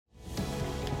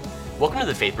Welcome to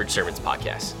the FaithBridge Sermons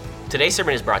podcast. Today's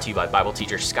sermon is brought to you by Bible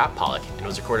teacher Scott and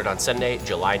was recorded on Sunday,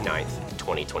 July 9th,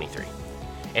 2023.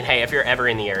 And hey, if you're ever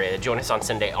in the area, join us on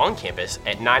Sunday on campus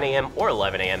at 9 a.m. or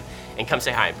 11 a.m. and come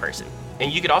say hi in person.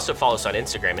 And you could also follow us on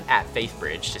Instagram at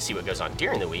FaithBridge to see what goes on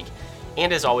during the week.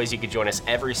 And as always, you could join us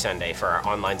every Sunday for our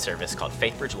online service called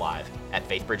FaithBridge Live at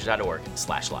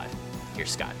faithbridge.org/live. Here's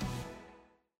Scott.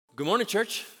 Good morning,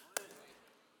 church.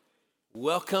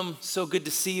 Welcome. So good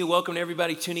to see you. Welcome to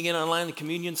everybody tuning in online, the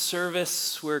communion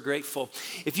service. We're grateful.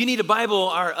 If you need a Bible,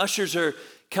 our ushers are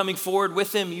coming forward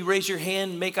with them. You raise your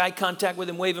hand, make eye contact with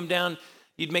them, wave them down.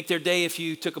 You'd make their day if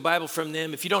you took a Bible from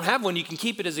them. If you don't have one, you can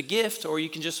keep it as a gift or you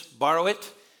can just borrow it.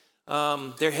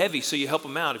 They're heavy, so you help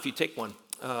them out if you take one.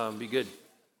 Be good.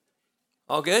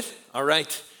 All good? All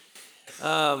right.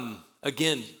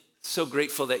 Again, so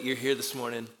grateful that you're here this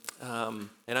morning.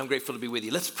 And I'm grateful to be with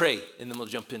you. Let's pray, and then we'll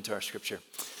jump into our scripture.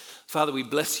 Father, we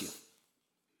bless you.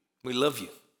 We love you.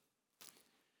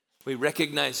 We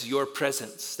recognize your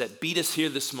presence that beat us here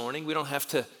this morning. We don't have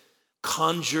to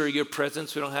conjure your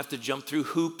presence. We don't have to jump through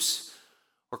hoops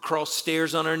or crawl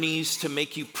stairs on our knees to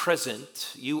make you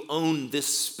present. You own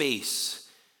this space.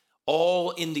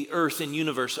 All in the earth and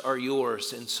universe are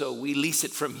yours, and so we lease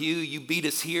it from you. You beat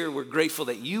us here. We're grateful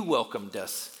that you welcomed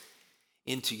us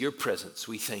into your presence.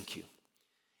 We thank you.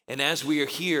 And as we are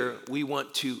here, we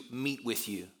want to meet with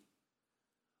you.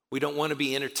 We don't want to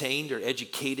be entertained or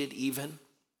educated even.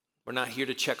 We're not here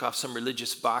to check off some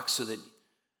religious box so that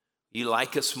you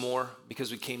like us more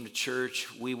because we came to church.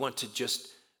 We want to just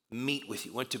meet with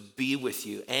you, want to be with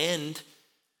you, and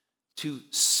to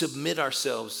submit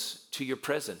ourselves to your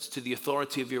presence, to the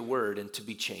authority of your word, and to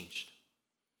be changed.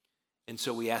 And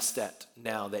so we ask that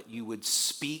now that you would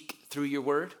speak through your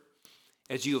word,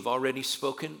 as you have already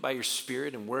spoken by your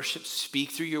spirit and worship.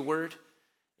 Speak through your word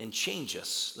and change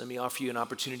us. Let me offer you an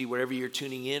opportunity wherever you're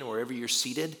tuning in, wherever you're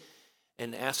seated,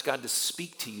 and ask God to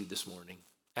speak to you this morning.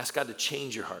 Ask God to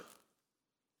change your heart.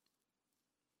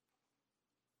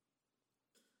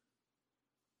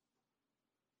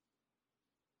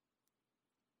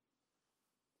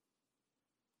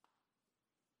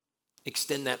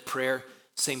 Extend that prayer,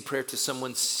 same prayer, to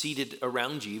someone seated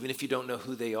around you, even if you don't know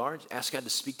who they are. Ask God to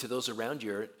speak to those around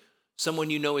you, or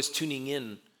someone you know is tuning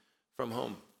in from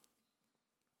home.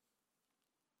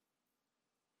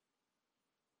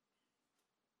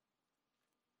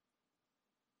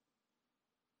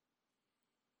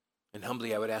 And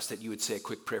humbly, I would ask that you would say a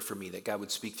quick prayer for me, that God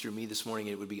would speak through me this morning,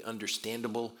 and it would be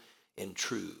understandable and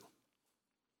true.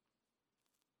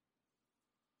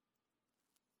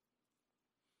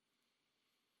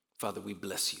 Father, we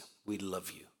bless you. We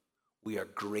love you. We are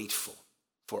grateful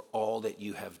for all that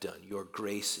you have done, your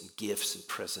grace and gifts and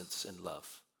presence and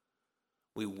love.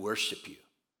 We worship you.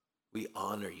 We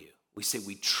honor you. We say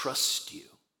we trust you.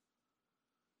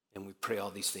 And we pray all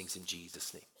these things in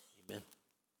Jesus' name. Amen.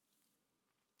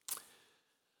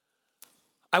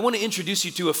 I want to introduce you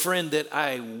to a friend that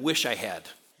I wish I had.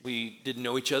 We didn't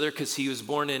know each other because he was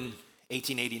born in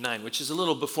 1889, which is a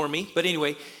little before me. But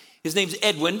anyway, his name's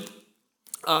Edwin.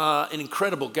 An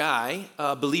incredible guy,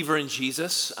 a believer in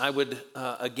Jesus. I would,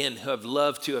 again, have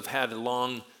loved to have had a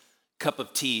long cup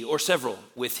of tea or several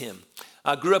with him.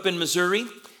 Grew up in Missouri,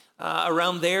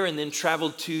 around there, and then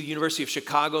traveled to University of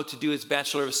Chicago to do his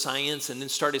Bachelor of Science and then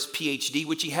start his PhD,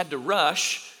 which he had to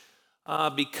rush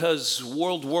because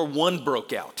World War I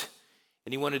broke out.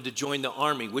 And he wanted to join the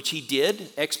Army, which he did.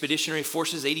 Expeditionary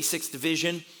Forces, 86th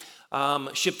Division.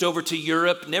 Shipped over to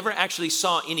Europe, never actually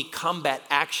saw any combat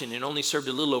action and only served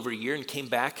a little over a year and came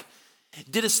back.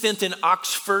 Did a stint in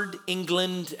Oxford,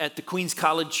 England at the Queen's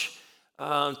College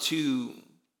to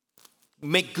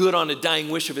make good on a dying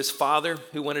wish of his father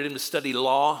who wanted him to study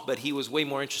law, but he was way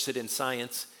more interested in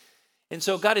science. And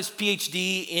so got his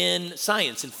PhD in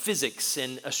science and physics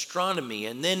and astronomy.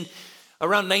 And then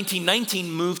around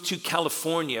 1919 moved to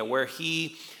California where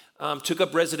he took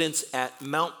up residence at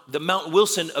the Mount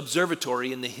Wilson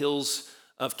Observatory in the hills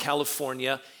of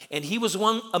California. And he was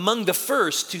among the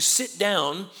first to sit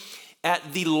down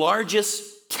at the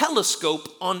largest telescope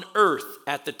on Earth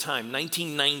at the time,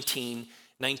 1919,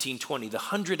 1920, the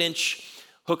 100-inch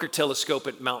Hooker telescope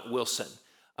at Mount Wilson.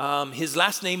 His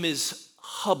last name is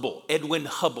Hubble, Edwin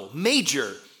Hubble,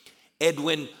 Major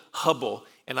Edwin Hubble.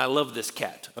 And I love this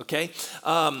cat, okay?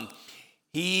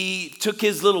 He took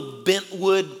his little bent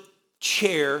wood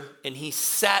chair and he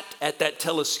sat at that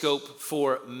telescope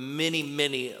for many,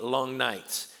 many long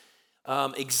nights,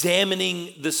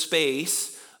 examining the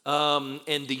space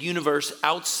and the universe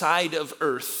outside of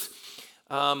Earth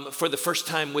for the first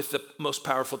time with the most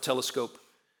powerful telescope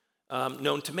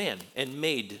known to man and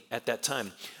made at that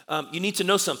time. You need to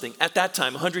know something. At that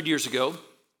time, 100 years ago,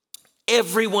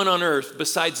 everyone on earth,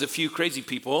 besides a few crazy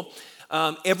people,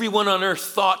 everyone on earth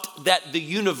thought that the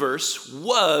universe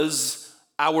was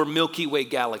our Milky Way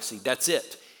galaxy. That's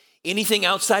it. Anything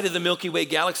outside of the Milky Way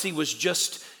galaxy was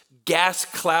just gas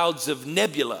clouds of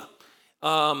nebula.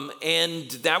 And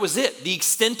that was it. The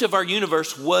extent of our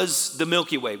universe was the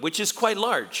Milky Way, which is quite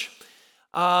large.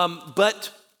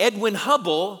 But Edwin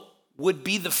Hubble would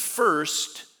be the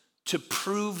first to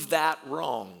prove that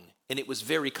wrong. And it was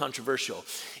very controversial.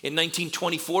 In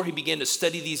 1924, he began to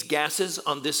study these gases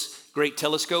on this great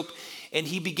telescope. And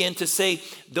he began to say,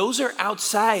 those are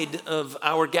outside of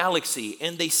our galaxy,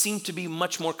 and they seem to be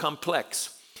much more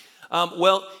complex.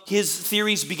 Well, his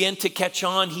theories began to catch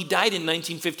on. He died in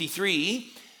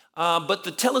 1953. But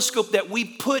the telescope that we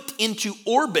put into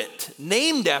orbit,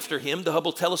 named after him, the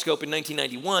Hubble telescope in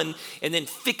 1991, and then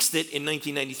fixed it in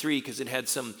 1993 because it had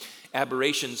some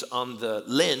aberrations on the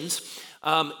lens.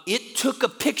 It took a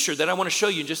picture that I want to show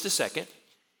you in just a second.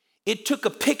 It took a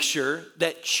picture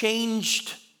that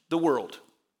changed the world.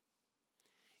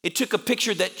 It took a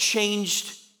picture that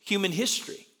changed human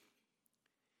history.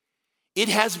 It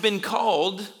has been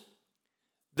called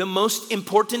the most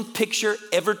important picture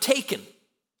ever taken,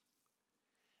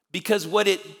 because what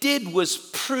it did was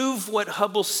prove what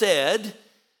Hubble said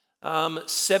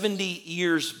 70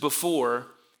 years before,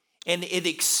 and it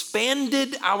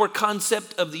expanded our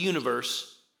concept of the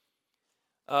universe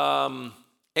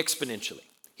exponentially.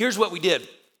 Here's what we did.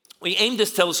 We aimed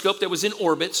this telescope that was in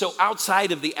orbit, so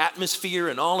outside of the atmosphere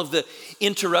and all of the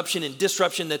interruption and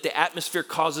disruption that the atmosphere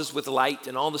causes with light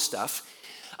and all the stuff.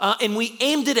 And we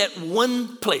aimed it at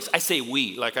one place. I say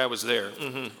we, like I was there.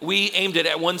 We aimed it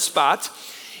at one spot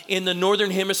in the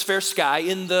northern hemisphere sky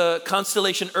in the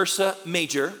constellation Ursa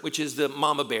Major, which is the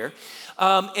mama bear.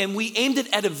 And we aimed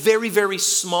it at a very, very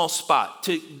small spot.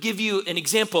 To give you an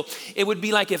example, it would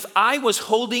be like if I was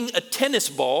holding a tennis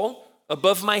ball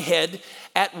above my head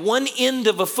at one end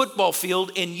of a football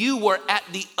field and you were at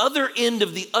the other end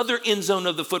of the other end zone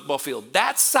of the football field.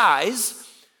 That size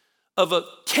of a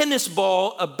tennis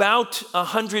ball about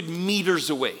 100 meters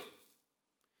away.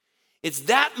 It's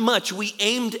that much we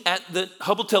aimed at the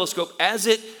Hubble telescope as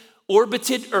it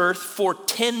orbited Earth for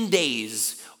 10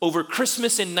 days over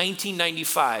Christmas in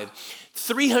 1995.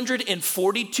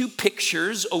 342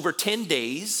 pictures over 10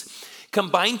 days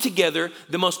combined together,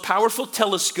 the most powerful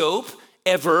telescope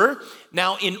ever,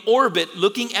 now in orbit,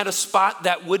 looking at a spot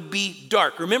that would be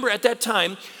dark. Remember, at that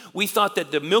time, we thought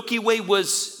that the Milky Way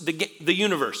was the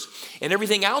universe, and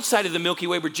everything outside of the Milky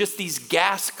Way were just these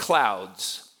gas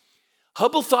clouds.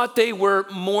 Hubble thought they were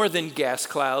more than gas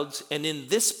clouds, and in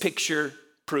this picture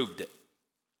proved it.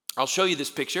 I'll show you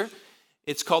this picture.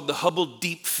 It's called the Hubble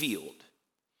Deep Field.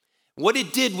 What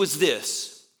it did was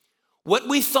this. What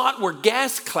we thought were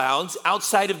gas clouds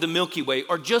outside of the Milky Way,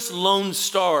 or just lone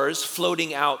stars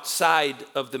floating outside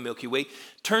of the Milky Way,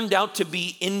 turned out to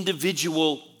be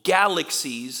individual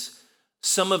galaxies,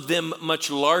 some of them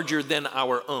much larger than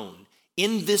our own.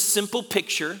 In this simple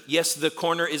picture, yes, the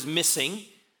corner is missing,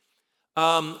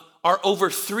 are over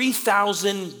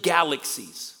 3,000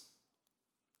 galaxies.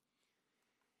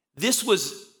 This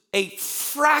was a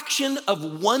fraction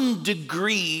of 1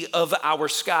 degree of our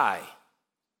sky.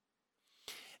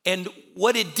 And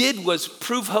what it did was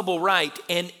prove Hubble right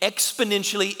and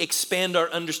exponentially expand our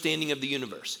understanding of the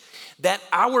universe. That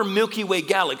our Milky Way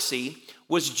galaxy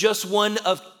was just one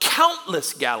of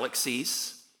countless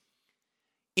galaxies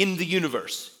in the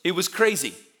universe. It was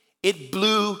crazy. It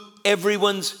blew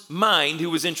everyone's mind who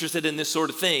was interested in this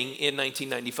sort of thing in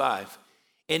 1995.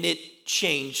 And it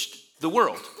changed the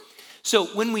world. So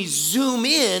when we zoom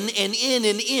in and in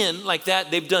and in like that,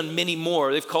 they've done many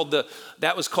more.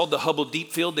 That was called the Hubble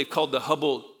Deep Field. They've called the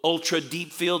Hubble Ultra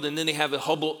Deep Field, and then they have a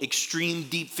Hubble Extreme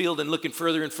Deep Field, and looking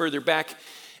further and further back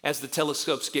as the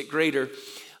telescopes get greater.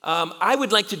 I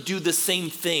would like to do the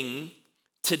same thing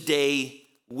today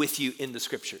with you in the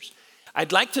scriptures.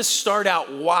 I'd like to start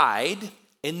out wide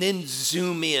and then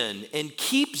zoom in and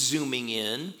keep zooming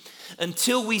in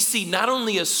until we see not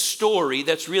only a story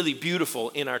that's really beautiful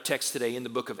in our text today in the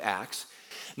book of Acts,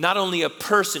 not only a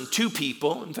person, 2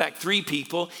 people, in fact 3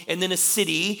 people, and then a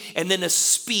city, and then a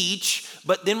speech,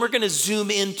 but then we're going to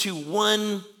zoom into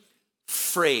one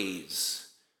phrase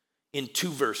in 2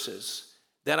 verses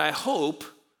that I hope,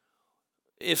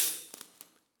 if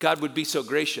God would be so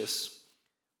gracious,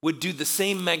 would do the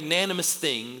same magnanimous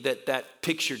thing that that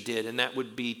picture did, and that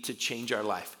would be to change our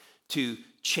life, to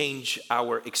change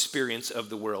our experience of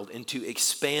the world, and to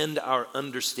expand our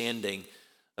understanding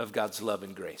of God's love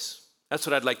and grace. That's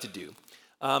what I'd like to do.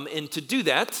 And to do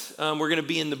that, we're going to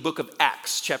be in the book of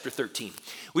Acts, chapter 13.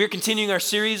 We are continuing our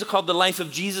series called The Life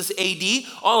of Jesus AD.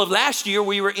 All of last year,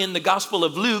 we were in the Gospel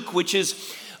of Luke, which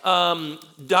is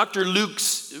Dr.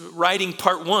 Luke's writing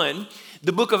part 1.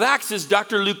 The book of Acts is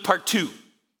Dr. Luke part 2.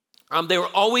 They were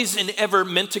always and ever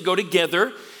meant to go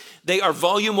together. They are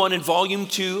volume 1 and volume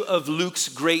 2 of Luke's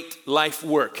great life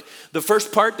work. The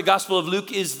first part, the Gospel of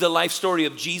Luke, is the life story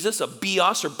of Jesus, a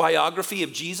bios or biography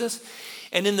of Jesus.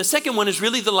 And then the second one is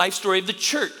really the life story of the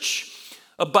church,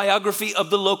 a biography of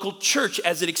the local church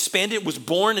as it expanded. It was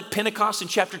born at Pentecost in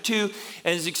chapter 2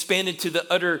 and has expanded to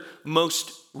the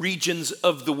uttermost regions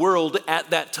of the world at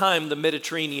that time, the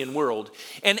Mediterranean world.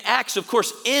 And Acts, of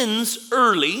course, ends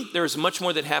early. There's much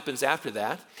more that happens after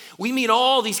that. We meet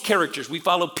all these characters. We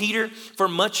follow Peter for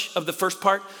much of the first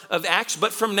part of Acts,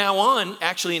 but from now on,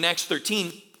 actually in Acts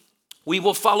 13, we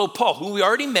will follow Paul, who we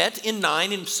already met in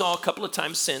 9 and saw a couple of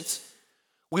times since.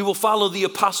 We will follow the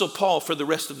Apostle Paul for the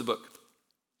rest of the book.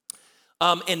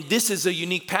 And this is a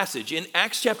unique passage. In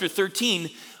Acts chapter 13,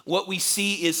 what we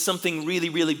see is something really,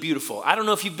 really beautiful. I don't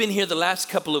know if you've been here the last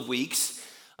couple of weeks,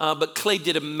 but Clay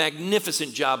did a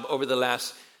magnificent job over the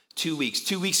last 2 weeks.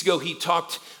 2 weeks ago, he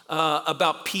talked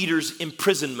about Peter's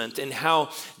imprisonment and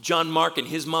how John Mark and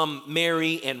his mom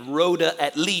Mary and Rhoda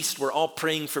at least were all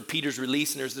praying for Peter's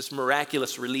release, and there's this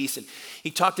miraculous release. And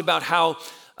he talked about how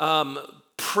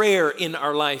prayer in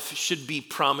our life should be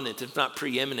prominent, if not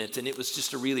preeminent. And it was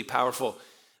just a really powerful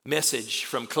message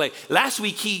from Clay. Last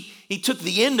week, he took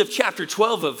the end of chapter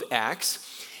 12 of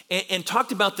Acts and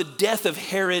talked about the death of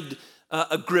Herod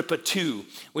Agrippa II,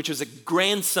 which was a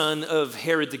grandson of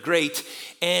Herod the Great.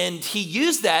 And he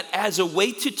used that as a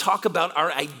way to talk about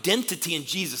our identity in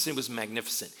Jesus. It was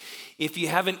magnificent. If you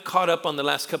haven't caught up on the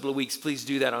last couple of weeks, please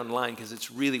do that online because it's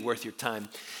really worth your time.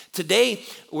 Today,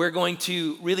 we're going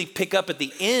to really pick up at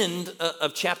the end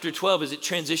of chapter 12 as it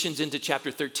transitions into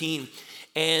chapter 13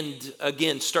 and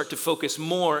again, start to focus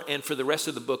more and for the rest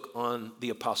of the book on the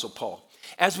Apostle Paul.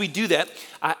 As we do that,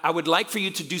 I would like for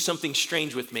you to do something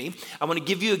strange with me. I want to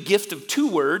give you a gift of 2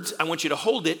 words. I want you to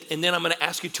hold it, and then I'm going to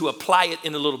ask you to apply it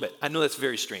in a little bit. I know that's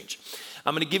very strange.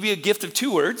 I'm going to give you a gift of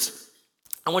 2 words.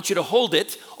 I want you to hold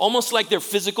it almost like they're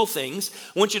physical things.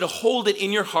 I want you to hold it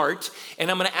in your heart, and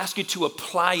I'm going to ask you to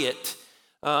apply it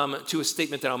to a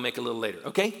statement that I'll make a little later,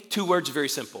 okay? 2 words, very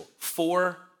simple.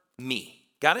 For me.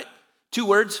 Got it? 2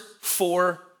 words,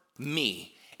 for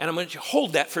me. And I'm going to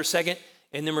hold that for a second,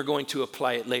 and then we're going to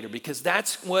apply it later because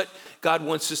that's what God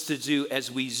wants us to do as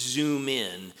we zoom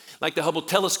in. Like the Hubble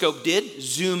telescope did,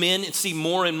 zoom in and see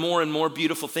more and more and more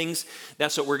beautiful things.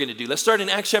 That's what we're going to do. Let's start in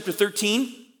Acts chapter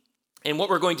 13. And what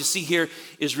we're going to see here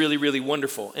is really, really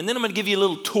wonderful. And then I'm going to give you a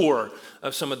little tour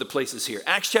of some of the places here.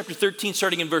 Acts chapter 13,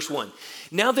 starting in verse 1.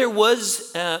 Now there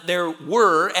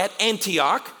were at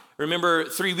Antioch, remember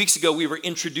 3 weeks ago we were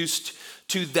introduced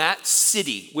to that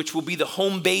city, which will be the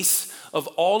home base of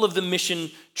all of the mission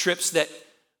trips that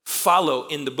follow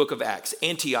in the book of Acts.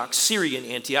 Antioch, Syrian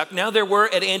Antioch. Now there were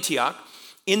at Antioch,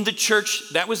 in the church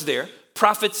that was there,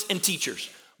 prophets and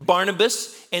teachers.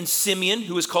 Barnabas and Simeon,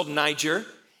 who was called Niger,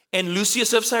 and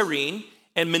Lucius of Cyrene,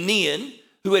 and Manaen,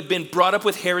 who had been brought up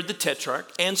with Herod the Tetrarch,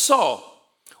 and Saul.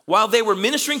 While they were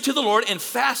ministering to the Lord and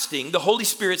fasting, the Holy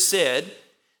Spirit said,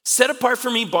 "Set apart for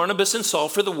me Barnabas and Saul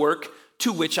for the work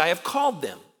to which I have called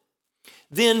them."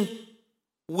 Then,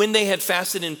 when they had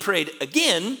fasted and prayed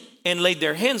again and laid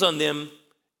their hands on them,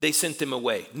 they sent them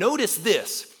away. Notice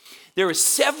this. There are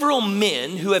several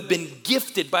men who have been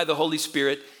gifted by the Holy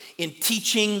Spirit in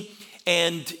teaching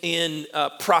and in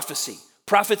prophecy.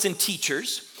 Prophets and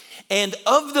teachers. And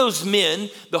of those men,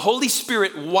 the Holy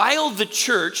Spirit, while the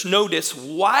church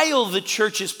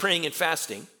is praying and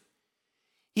fasting,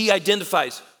 he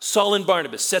identifies Saul and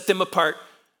Barnabas, set them apart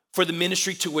for the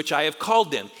ministry to which I have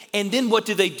called them. And then what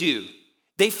do?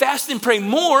 They fast and pray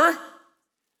more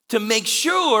to make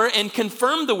sure and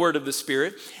confirm the word of the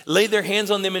Spirit, lay their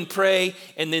hands on them and pray,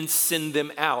 and then send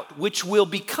them out, which will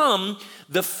become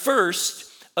the first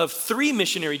of 3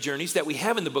 missionary journeys that we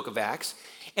have in the book of Acts.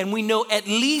 And we know at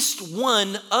least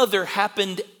one other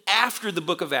happened after the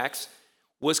book of Acts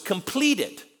was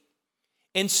completed.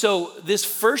 And so this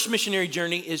first missionary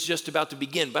journey is just about to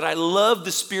begin. But I love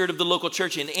the spirit of the local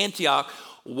church in Antioch.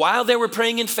 While they were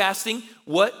praying and fasting,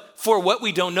 for what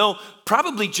we don't know,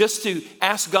 probably just to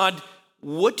ask God,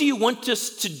 what do you want us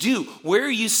to do? Where are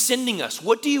you sending us?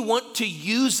 What do you want to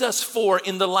use us for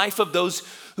in the life of those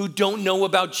who don't know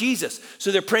about Jesus?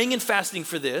 So they're praying and fasting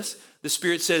for this. The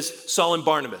Spirit says, Saul and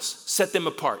Barnabas, set them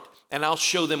apart, and I'll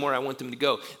show them where I want them to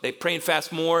go. They pray and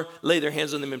fast more, lay their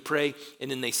hands on them and pray, and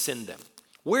then they send them.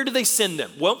 Where do they send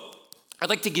them? Well, I'd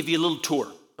like to give you a little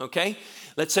tour, okay?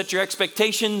 Let's set your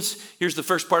expectations. Here's the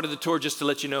first part of the tour just to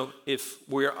let you know if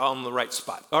we're on the right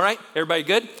spot. All right, everybody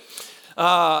good?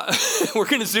 We're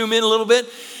going to zoom in a little bit,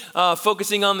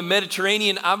 focusing on the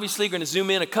Mediterranean. Obviously, we're going to zoom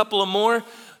in a couple of more.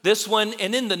 This one,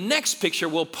 and then the next picture,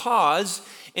 we'll pause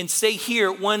and say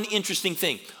here one interesting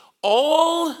thing.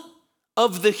 All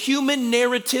of the human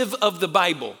narrative of the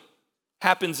Bible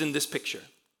happens in this picture.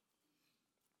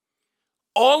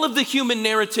 All of the human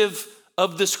narrative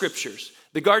of the scriptures.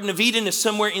 The Garden of Eden is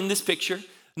somewhere in this picture.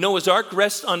 Noah's Ark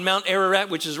rests on Mount Ararat,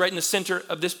 which is right in the center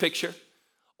of this picture.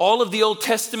 All of the Old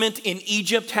Testament in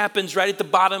Egypt happens right at the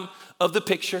bottom of the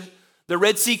picture. The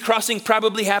Red Sea crossing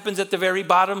probably happens at the very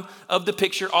bottom of the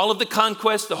picture. All of the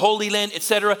conquest, the Holy Land,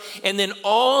 etc. And then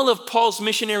all of Paul's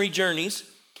missionary journeys,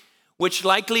 which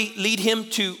likely lead him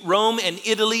to Rome and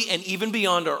Italy and even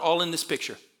beyond, are all in this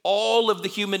picture. All of the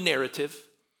human narrative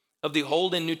of the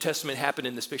Old and New Testament happen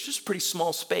in this picture. It's a pretty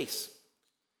small space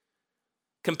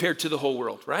compared to the whole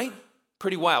world, right?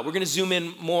 Pretty wild. We're going to zoom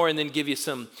in more and then give you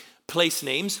some place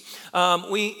names.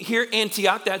 We hear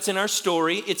Antioch, that's in our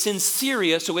story. It's in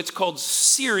Syria, so it's called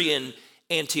Syrian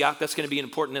Antioch. That's going to be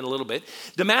important in a little bit.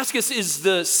 Damascus is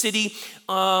the city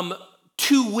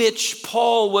to which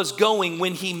Paul was going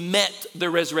when he met the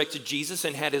resurrected Jesus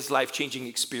and had his life-changing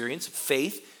experience,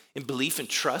 faith and belief and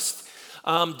trust.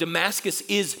 Damascus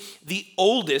is the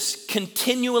oldest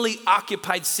continually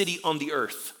occupied city on the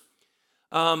earth.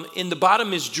 In the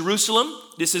bottom is Jerusalem.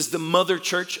 This is the mother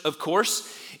church, of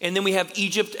course. And then we have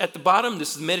Egypt at the bottom.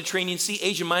 This is the Mediterranean Sea,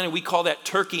 Asia Minor. We call that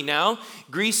Turkey now.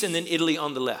 Greece, and then Italy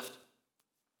on the left.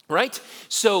 Right?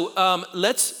 So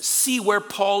let's see where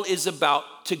Paul is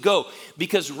about to go.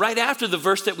 Because right after the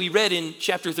verse that we read in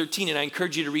chapter 13, and I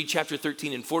encourage you to read chapter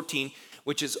 13 and 14,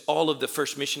 which is all of the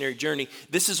first missionary journey,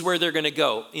 this is where they're going to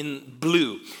go in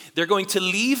blue. They're going to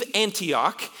leave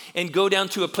Antioch and go down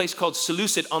to a place called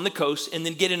Seleucid on the coast and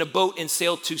then get in a boat and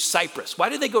sail to Cyprus. Why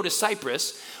did they go to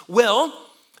Cyprus? Well,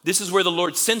 this is where the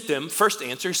Lord sent them, first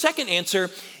answer. Second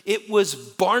answer, it was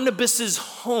Barnabas's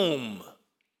home.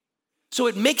 So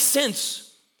it makes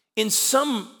sense in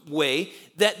some way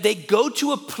that they go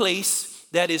to a place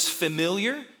that is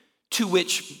familiar, to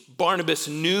which Barnabas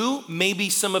knew, maybe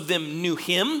some of them knew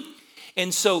him.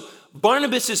 And so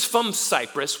Barnabas is from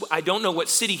Cyprus. I don't know what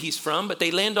city he's from, but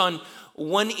they land on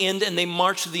one end and they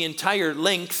march the entire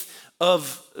length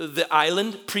of the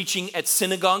island, preaching at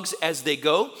synagogues as they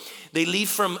go. They leave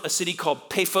from a city called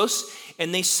Paphos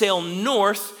and they sail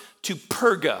north to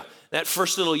Perga, that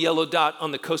first little yellow dot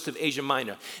on the coast of Asia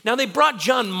Minor. Now they brought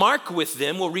John Mark with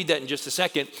them. We'll read that in just a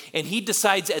second. And he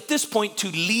decides at this point to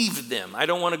leave them. I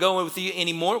don't want to go with you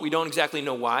anymore. We don't exactly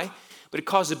know why, but it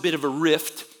caused a bit of a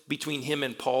rift between him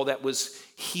and Paul that was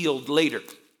healed later.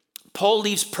 Paul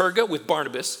leaves Perga with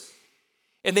Barnabas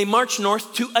and they march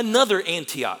north to another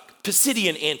Antioch,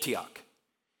 Pisidian Antioch.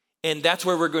 And that's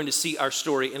where we're going to see our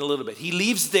story in a little bit. He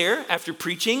leaves there after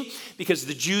preaching because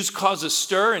the Jews cause a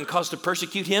stir and cause to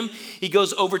persecute him. He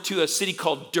goes over to a city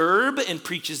called Derbe and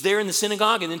preaches there in the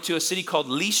synagogue, and then to a city called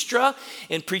Lystra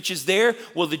and preaches there.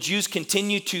 Well, the Jews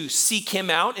continue to seek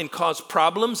him out and cause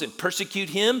problems and persecute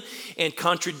him and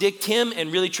contradict him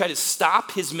and really try to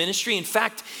stop his ministry. In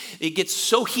fact, it gets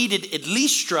so heated at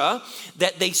Lystra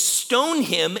that they stone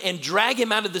him and drag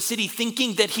him out of the city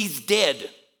thinking that he's dead.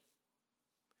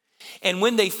 And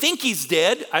when they think he's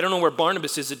dead, I don't know where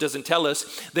Barnabas is, it doesn't tell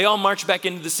us, they all march back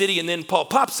into the city and then Paul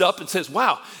pops up and says,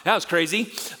 wow, that was crazy.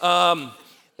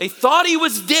 They thought he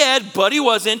was dead, but he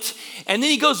wasn't. And then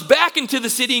he goes back into the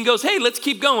city and goes, hey, let's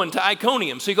keep going to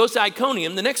Iconium. So he goes to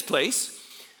Iconium, the next place.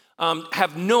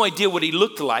 Have no idea what he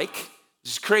looked like.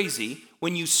 This is crazy.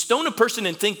 When you stone a person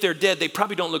and think they're dead, they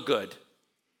probably don't look good.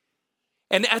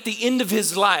 And at the end of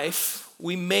his life,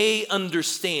 we may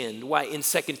understand why in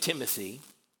 2 Timothy,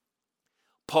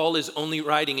 Paul is only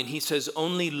writing and he says,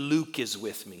 only Luke is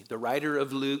with me. The writer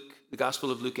of Luke, the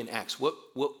Gospel of Luke and Acts. What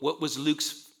was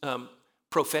Luke's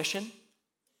profession?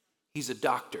 He's a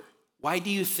doctor. Why do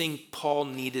you think Paul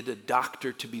needed a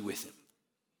doctor to be with him?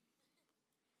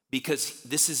 Because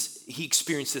he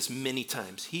experienced this many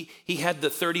times. He had the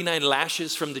 39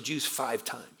 lashes from the Jews 5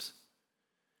 times.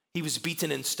 He was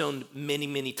beaten and stoned many,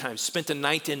 many times. Spent a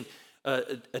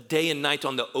day and night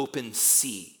on the open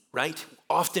sea, right?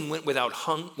 Often went without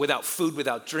food,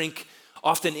 without drink,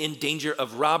 often in danger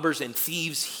of robbers and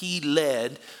thieves. He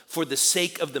led, for the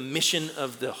sake of the mission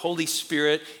of the Holy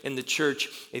Spirit and the church,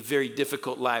 a very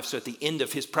difficult life. So at the end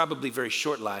of his probably very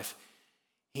short life,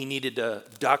 he needed a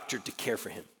doctor to care for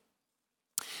him.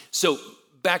 So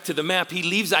back to the map, he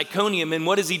leaves Iconium, and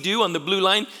what does he do on the blue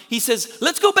line? He says,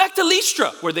 let's go back to Lystra,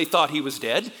 where they thought he was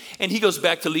dead. And he goes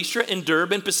back to Lystra and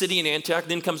Derbe and Pisidian Antioch,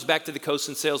 then comes back to the coast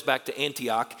and sails back to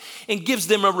Antioch and gives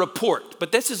them a report.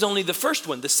 But this is only the first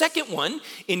one. The second one,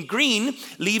 in green,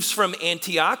 leaves from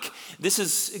Antioch.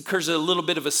 Occurs a little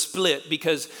bit of a split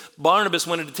because Barnabas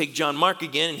wanted to take John Mark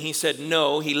again, and he said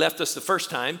no, he left us the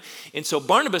first time. And so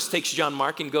Barnabas takes John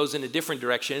Mark and goes in a different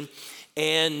direction.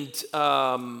 And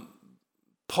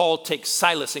Paul takes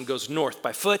Silas and goes north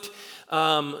by foot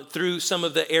through some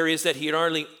of the areas that he had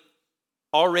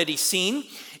already seen.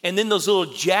 And then those little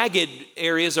jagged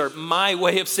areas are my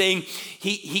way of saying,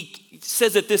 he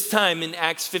says at this time in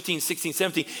Acts 15, 16,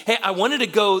 17, hey, I wanted to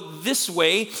go this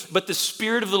way, but the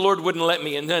Spirit of the Lord wouldn't let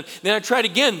me. And then I tried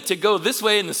again to go this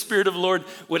way, and the Spirit of the Lord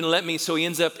wouldn't let me. So he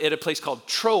ends up at a place called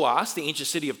Troas, the ancient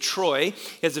city of Troy.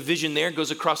 He has a vision there,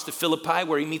 goes across to Philippi,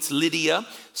 where he meets Lydia,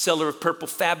 seller of purple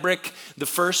fabric, the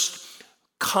first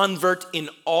convert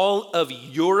in all of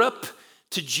Europe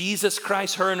to Jesus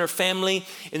Christ, her and her family.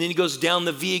 And then he goes down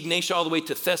the Via Ignatia all the way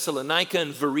to Thessalonica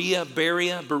and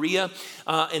Berea,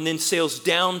 and then sails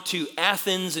down to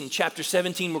Athens in chapter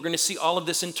 17. We're going to see all of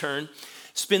this in turn.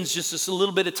 Spends just a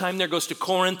little bit of time there, goes to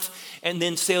Corinth, and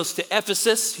then sails to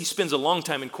Ephesus. He spends a long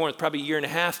time in Corinth, probably a year and a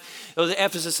half. Goes to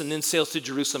Ephesus and then sails to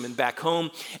Jerusalem and back home.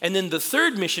 And then the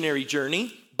third missionary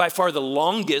journey, by far the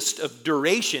longest of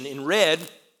duration in red,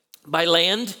 by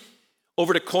land,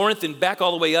 over to Corinth and back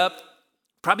all the way up.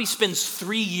 Probably spends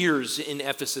 3 years in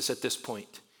Ephesus at this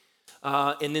point,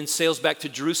 and then sails back to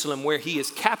Jerusalem, where he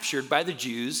is captured by the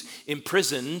Jews,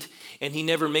 imprisoned, and he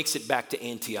never makes it back to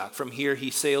Antioch. From here, he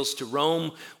sails to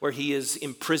Rome, where he is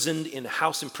imprisoned in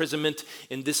house imprisonment,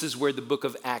 and this is where the book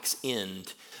of Acts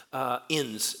ends.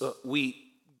 We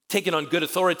take it on good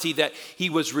authority that he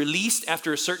was released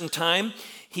after a certain time.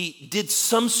 He did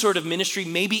some sort of ministry,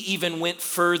 maybe even went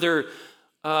further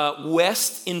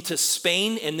west into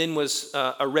Spain, and then was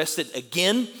arrested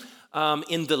again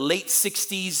in the late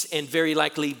 60s and very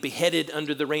likely beheaded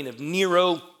under the reign of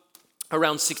Nero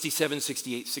around 67,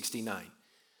 68, 69.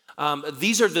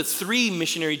 These are the three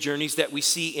missionary journeys that we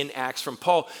see in Acts from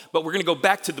Paul, but we're going to go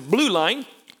back to the blue line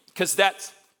because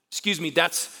that's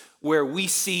where we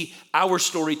see our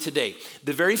story today.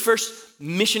 The very first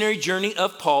missionary journey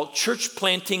of Paul, church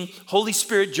planting, Holy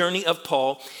Spirit journey of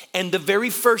Paul, and the very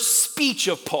first speech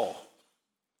of Paul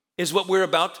is what we're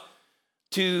about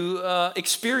to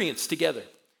experience together.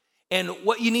 And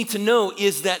what you need to know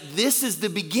is that this is the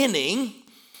beginning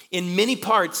in many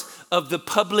parts of the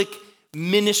public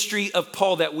ministry of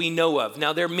Paul that we know of.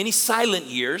 Now, there are many silent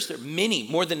years, there are many,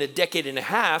 more than a decade and a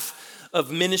half of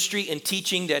ministry and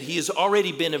teaching that he has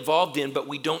already been involved in, but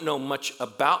we don't know much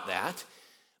about that.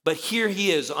 But here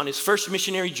he is on his first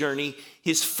missionary journey,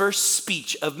 his first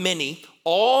speech of many.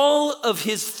 All of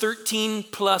his 13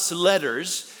 plus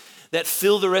letters that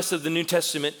fill the rest of the New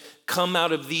Testament come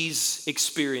out of these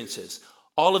experiences.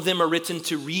 All of them are written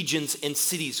to regions and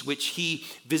cities which he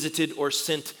visited or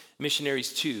sent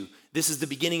missionaries to. This is the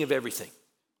beginning of everything.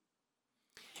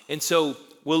 And so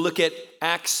we'll look at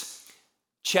Acts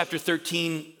chapter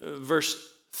 13,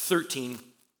 verse 13.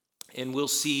 And we'll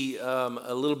see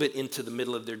a little bit into the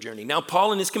middle of their journey. Now,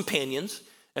 Paul and his companions,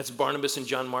 that's Barnabas and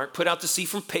John Mark, put out to sea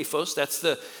from Paphos, that's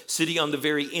the city on the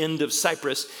very end of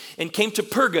Cyprus, and came to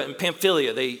Perga in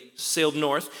Pamphylia. They sailed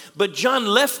north. But John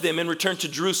left them and returned to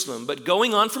Jerusalem. But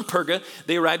going on from Perga,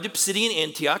 they arrived at Pisidian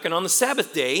Antioch, and on the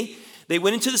Sabbath day, they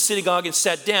went into the synagogue and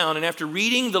sat down. And after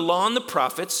reading the law and the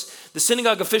prophets, the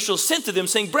synagogue officials sent to them,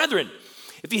 saying, "Brethren,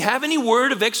 if you have any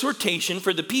word of exhortation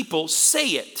for the people, say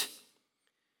it."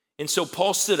 And so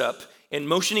Paul stood up and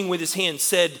motioning with his hand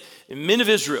said, "Men of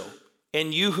Israel,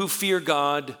 and you who fear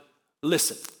God,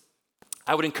 listen."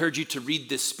 I would encourage you to read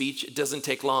this speech. It doesn't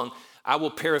take long. I will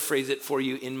paraphrase it for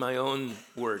you in my own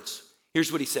words.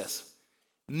 Here's what he says.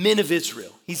 Men of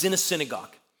Israel. He's in a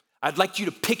synagogue. I'd like you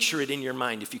to picture it in your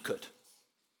mind if you could.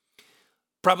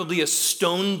 Probably a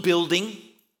stone building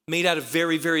made out of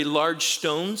very, very large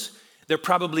stones. They're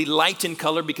probably light in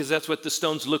color because that's what the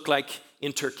stones look like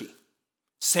in Turkey.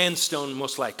 Sandstone,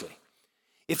 most likely.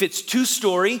 If it's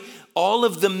 2-story, all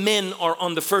of the men are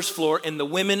on the first floor and the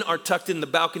women are tucked in the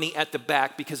balcony at the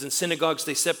back because in synagogues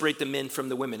they separate the men from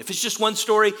the women. If it's just 1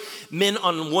 story, men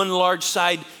on one large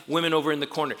side, women over in the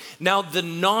corner. Now, the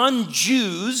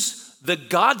non-Jews, the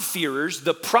God-fearers,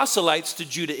 the proselytes to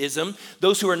Judaism,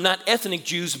 those who are not ethnic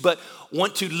Jews but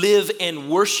want to live and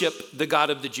worship the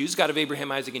God of the Jews, God of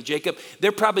Abraham, Isaac, and Jacob,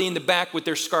 they're probably in the back with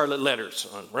their scarlet letters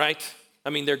on, right? I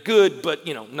mean, they're good, but,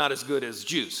 not as good as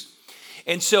Jews.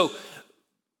 And so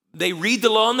they read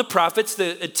the law and the prophets.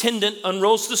 The attendant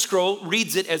unrolls the scroll,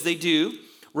 reads it as they do.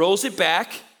 rolls it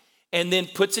back, and then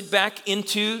puts it back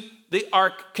into the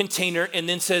ark container, and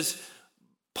then says,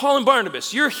 Paul and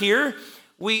Barnabas, you're here.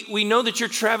 We know that you're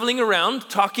traveling around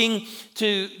talking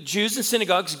to Jews in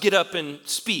synagogues. Get up and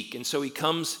speak. And so he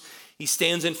comes, he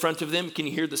stands in front of them. Can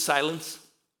you hear the silence?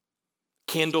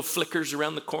 Candle flickers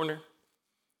around the corner.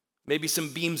 Maybe some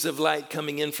beams of light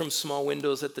coming in from small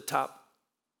windows at the top.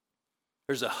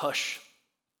 There's a hush.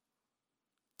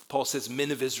 Paul says,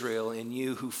 men of Israel and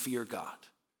you who fear God,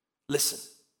 listen.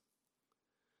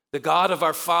 The God of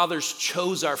our fathers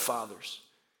chose our fathers.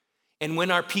 And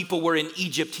when our people were in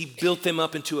Egypt, he built them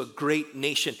up into a great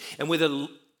nation. And with an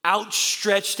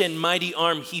outstretched and mighty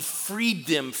arm, he freed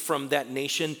them from that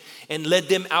nation and led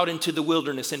them out into the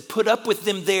wilderness and put up with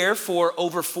them there for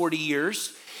over 40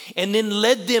 years. And then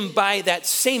led them by that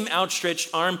same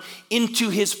outstretched arm into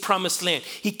his promised land.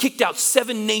 He kicked out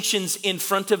 7 nations in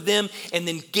front of them and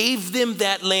then gave them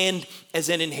that land as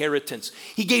an inheritance.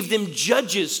 He gave them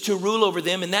judges to rule over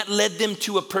them, and that led them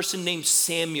to a person named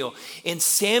Samuel. And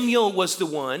Samuel was the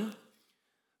one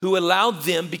who allowed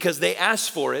them, because they asked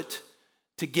for it,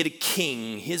 to get a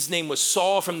king. His name was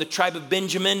Saul from the tribe of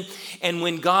Benjamin. And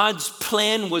when God's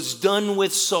plan was done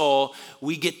with Saul,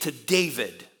 we get to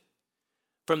David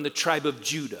from the tribe of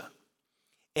Judah.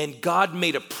 And God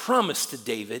made a promise to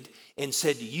David and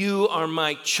said, you are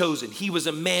my chosen. He was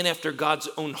a man after God's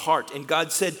own heart. And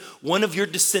God said, one of your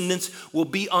descendants will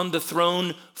be on the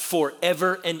throne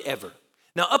forever and ever.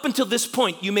 Now, up until this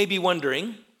point, you may be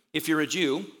wondering, if you're a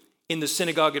Jew in the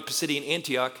synagogue at Pisidian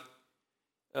Antioch,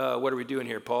 what are we doing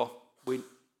here, Paul?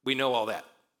 We know all that.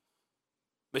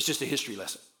 It's just a history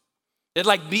lesson. It'd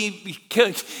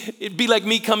be like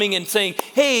me coming and saying,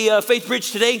 hey, Faith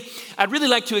Bridge, today, I'd really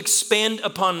like to expand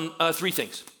upon 3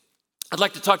 things. I'd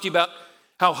like to talk to you about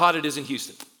how hot it is in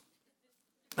Houston.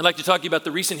 I'd like to talk to you about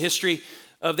the recent history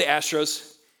of the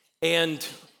Astros and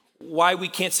why we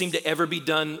can't seem to ever be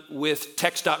done with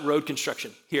TxDOT road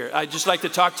construction here. I'd just like to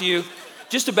talk to you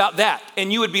just about that.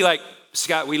 And you would be like,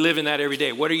 Scott, we live in that every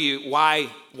day. Why,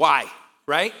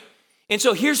 right? And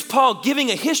so here's Paul giving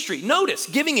a history. Notice,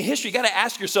 giving a history. You got to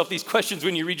ask yourself these questions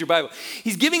when you read your Bible.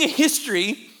 He's giving a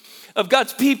history of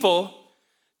God's people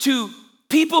to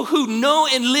people who know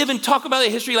and live and talk about the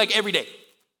history like every day.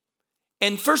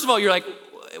 And first of all, you're like,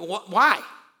 why?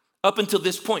 Up until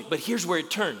this point. But here's where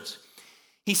it turns.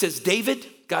 He says, David,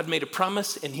 God made a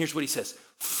promise, and here's what he says.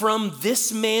 From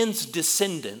this man's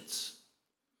descendants,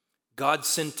 God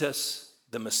sent us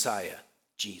the Messiah,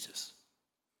 Jesus.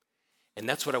 And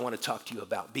that's what I want to talk to you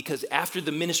about. Because after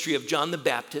the ministry of John the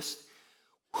Baptist,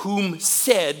 whom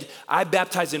said, I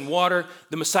baptize in water,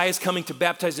 the Messiah is coming to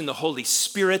baptize in the Holy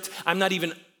Spirit. I'm not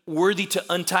even worthy to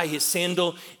untie his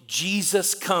sandal.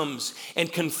 Jesus comes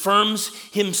and confirms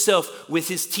himself with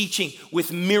his teaching,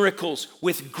 with miracles,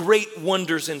 with great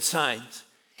wonders and signs.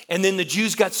 And then the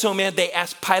Jews got so mad, they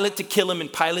asked Pilate to kill him,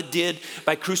 and Pilate did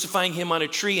by crucifying him on a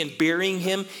tree and burying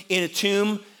him in a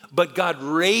tomb. But God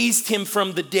raised him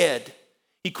from the dead.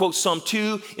 He quotes Psalm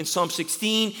 2 and Psalm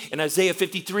 16 and Isaiah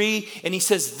 53, and he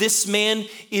says, this man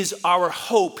is our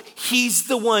hope. He's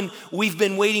the one we've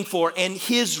been waiting for, and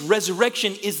his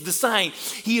resurrection is the sign.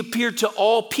 He appeared to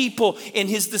all people and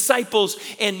his disciples,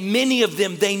 and many of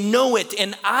them, they know it,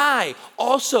 and I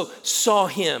also saw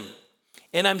him.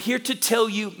 And I'm here to tell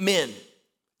you, men,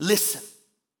 listen.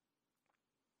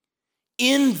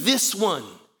 In this one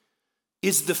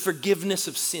is the forgiveness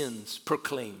of sins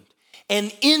proclaimed.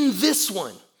 And in this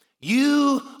one,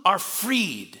 you are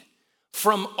freed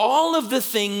from all of the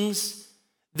things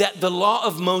that the law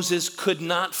of Moses could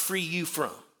not free you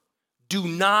from. Do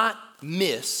not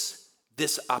miss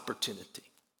this opportunity.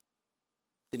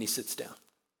 Then he sits down.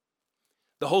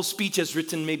 The whole speech as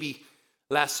written maybe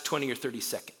lasts 20 or 30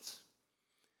 seconds.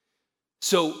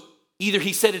 So either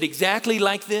he said it exactly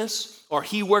like this, or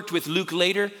he worked with Luke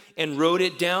later and wrote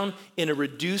it down in a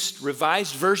reduced,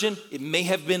 revised version. It may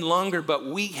have been longer, but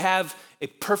we have a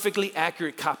perfectly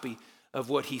accurate copy of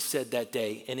what he said that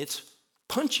day, and it's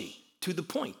punchy, to the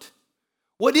point.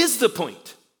 What is the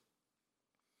point?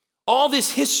 All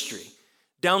this history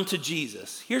down to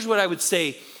Jesus. Here's what I would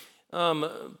say.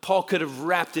 Paul could have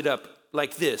wrapped it up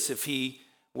like this if he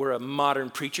were a modern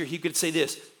preacher. He could say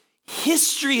this: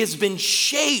 history has been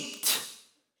shaped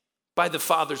by the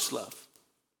Father's love.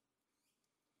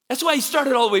 That's why he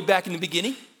started all the way back in the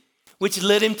beginning, which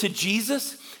led him to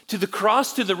Jesus, to the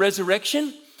cross, to the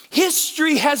resurrection.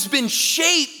 History has been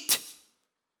shaped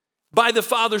by the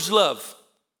Father's love.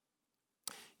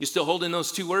 You still holding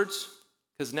those 2 words?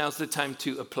 Because now's the time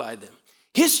to apply them.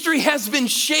 History has been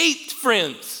shaped,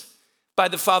 friends, by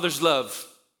the Father's love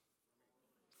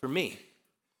for me.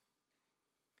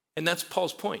 And that's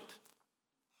Paul's point.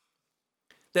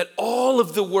 that all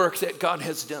of the work that God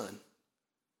has done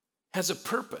has a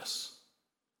purpose.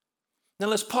 Now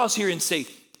let's pause here and say,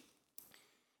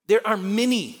 there are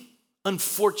many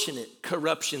unfortunate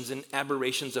corruptions and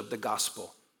aberrations of the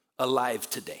gospel alive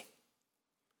today.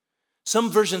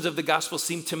 Some versions of the gospel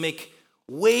seem to make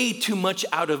way too much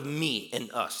out of me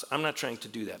and us. I'm not trying to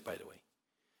do that, by the way.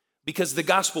 Because the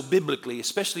gospel biblically,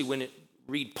 especially when it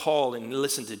read Paul and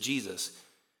listen to Jesus,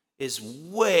 is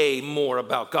way more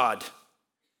about God.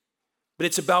 But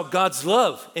it's about God's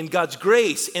love and God's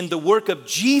grace and the work of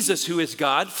Jesus, who is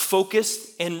God,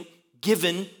 focused and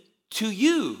given to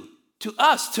you, to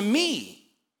us, to me.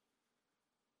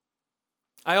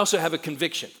 I also have a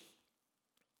conviction.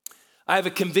 I have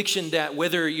a conviction that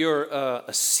whether you're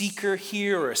a seeker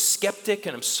here or a skeptic,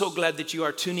 and I'm so glad that you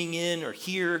are tuning in or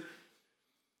here,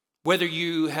 whether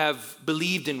you have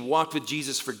believed and walked with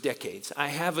Jesus for decades, I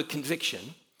have a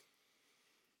conviction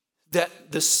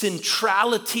that the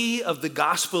centrality of the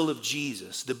gospel of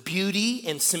Jesus, the beauty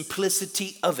and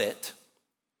simplicity of it,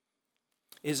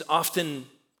 is often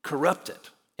corrupted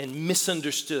and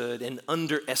misunderstood and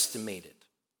underestimated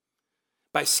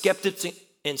by skeptics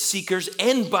and seekers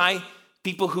and by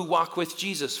people who walk with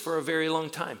Jesus for a very long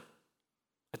time.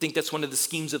 I think that's one of the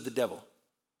schemes of the devil.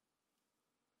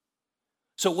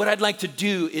 So what I'd like to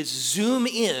do is zoom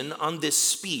in on this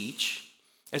speech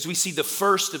as we see the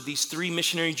first of these three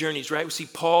missionary journeys, right? We see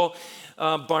Paul,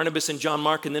 Barnabas, and John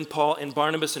Mark, and then Paul and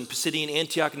Barnabas in Pisidian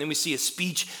Antioch, and then we see a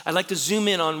speech. I'd like to zoom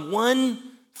in on one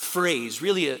phrase,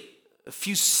 really a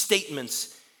few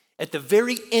statements at the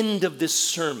very end of this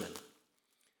sermon,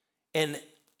 and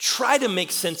try to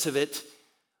make sense of it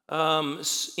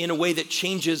in a way that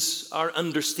changes our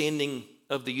understanding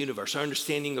of the universe, our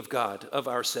understanding of God, of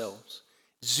ourselves.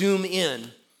 Zoom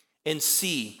in and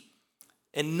see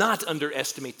and not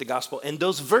underestimate the gospel. And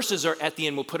those verses are at the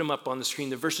end. We'll put them up on the screen.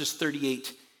 The verses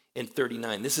 38 and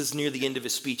 39. This is near the end of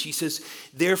his speech. He says,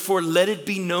 "Therefore let it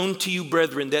be known to you,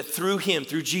 brethren, that through him,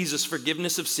 through Jesus,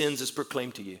 forgiveness of sins is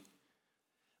proclaimed to you."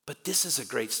 But this is a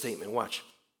great statement. Watch.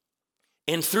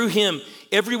 "And through him,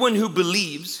 everyone who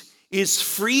believes is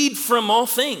freed from all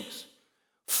things,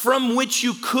 from which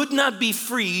you could not be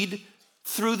freed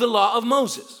through the law of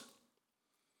Moses."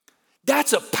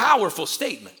 That's a powerful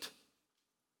statement.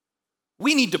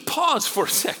 We need to pause for a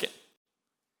second.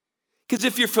 Because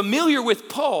if you're familiar with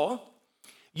Paul,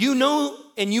 you know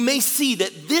and you may see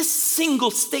that this single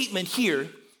statement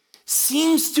here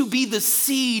seems to be the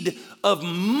seed of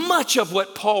much of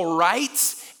what Paul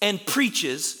writes and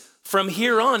preaches from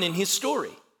here on in his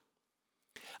story.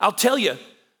 I'll tell you,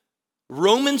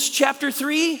 Romans chapter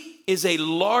 3 is a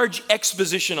large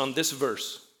exposition on this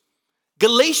verse.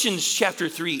 Galatians chapter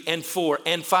 3 and 4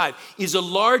 and 5 is a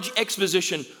large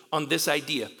exposition on this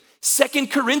idea. 2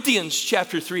 Corinthians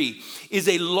chapter 3 is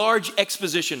a large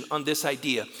exposition on this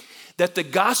idea. That the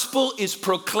gospel is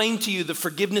proclaimed to you, the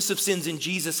forgiveness of sins in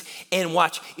Jesus, and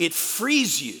watch, it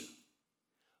frees you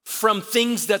from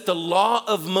things that the law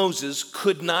of Moses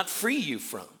could not free you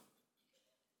from.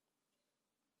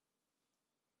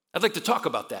 I'd like to talk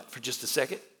about that for just a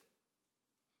second.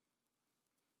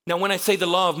 Now, when I say the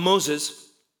law of Moses,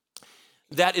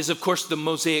 that is, of course, the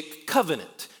Mosaic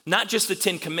covenant, not just the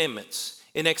 10 Commandments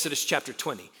in Exodus chapter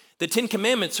 20. The 10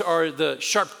 Commandments are the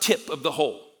sharp tip of the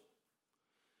whole.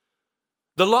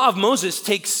 The law of Moses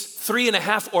takes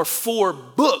 3.5 or 4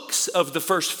 books of the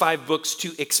first 5 books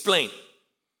to explain.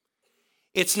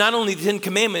 It's not only the 10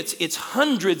 Commandments, it's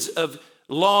hundreds of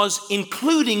laws,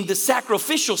 including the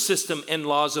sacrificial system and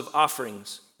laws of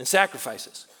offerings and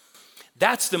sacrifices.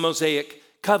 That's the Mosaic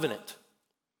covenant.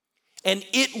 And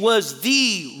it was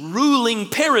the ruling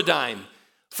paradigm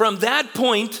from that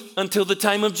point until the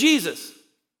time of Jesus.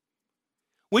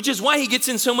 Which is why he gets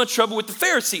in so much trouble with the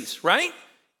Pharisees, right?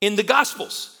 In the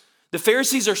Gospels. The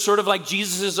Pharisees are sort of like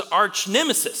Jesus' arch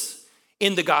nemesis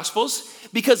in the Gospels,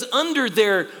 because under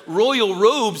their royal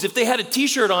robes, if they had a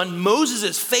t-shirt on,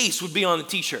 Moses' face would be on the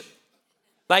t-shirt.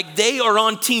 Like they are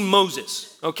on Team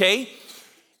Moses, okay?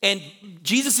 And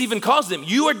Jesus even calls them,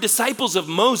 you are disciples of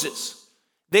Moses.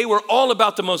 They were all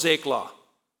about the Mosaic law.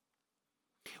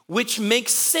 Which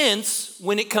makes sense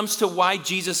when it comes to why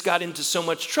Jesus got into so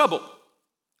much trouble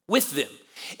with them.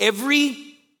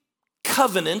 Every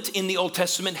covenant in the Old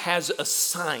Testament has a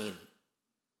sign.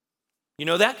 You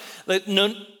know that?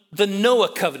 The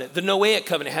Noah covenant, the Noahic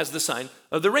covenant has the sign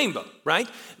of the rainbow, right?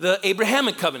 The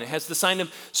Abrahamic covenant has the sign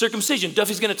of circumcision.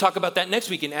 Duffy's going to talk about that next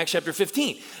week in Acts chapter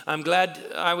 15. I'm glad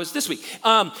I was this week.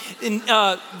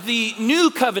 The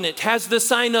new covenant has the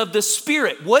sign of the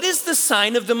Spirit. What is the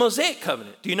sign of the Mosaic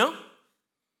covenant? Do you know?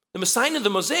 The sign of the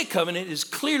Mosaic covenant is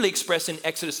clearly expressed in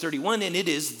Exodus 31, and it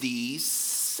is the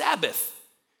Sabbath.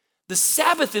 The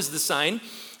Sabbath is the sign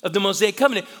of the Mosaic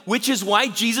covenant, which is why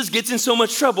Jesus gets in so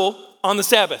much trouble on the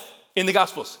Sabbath in the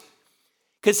Gospels.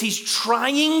 Because he's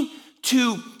trying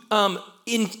to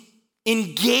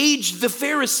engage the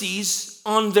Pharisees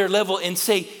on their level and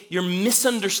say, you're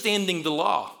misunderstanding the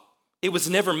law. It was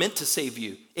never meant to save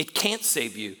you. It can't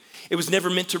save you. It was never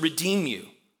meant to redeem you.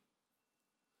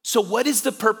 So what is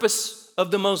the purpose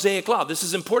of the Mosaic law? This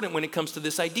is important when it comes to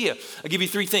this idea. I'll give you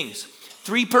three things.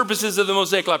 Three purposes of the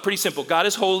Mosaic law. Pretty simple. God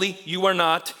is holy. You are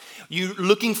not. You're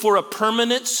looking for a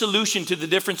permanent solution to the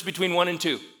difference between 1 and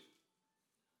 2. Let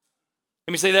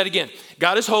me say that again.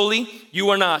 God is holy.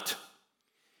 You are not.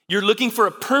 You're looking for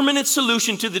a permanent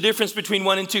solution to the difference between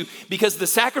 1 and 2 because the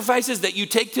sacrifices that you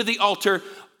take to the altar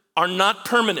are not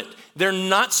permanent. They're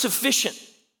not sufficient.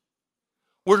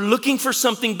 We're looking for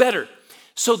something better.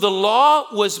 So the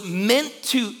law was meant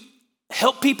to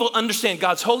help people understand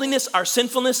God's holiness, our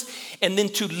sinfulness, and then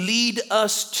to lead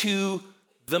us to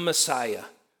the Messiah,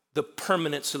 the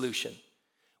permanent solution,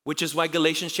 which is why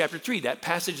Galatians chapter 3, that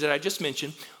passage that I just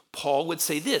mentioned, Paul would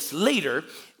say this later,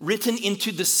 written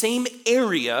into the same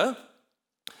area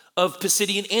of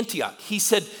Pisidian Antioch. He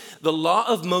said the law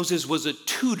of Moses was a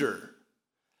tutor,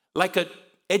 like an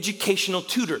educational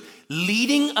tutor,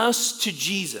 leading us to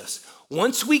Jesus.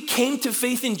 Once we came to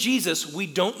faith in Jesus, we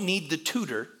don't need the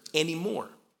tutor anymore.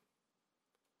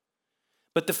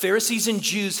 But the Pharisees and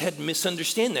Jews had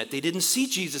misunderstood that. They didn't see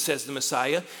Jesus as the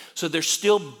Messiah, so they're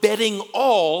still betting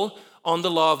all on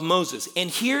the law of Moses. And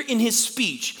here in his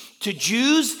speech to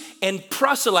Jews and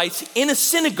proselytes in a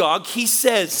synagogue, he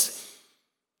says,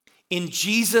 in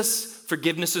Jesus,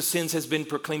 forgiveness of sins has been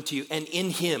proclaimed to you, and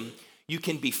in him you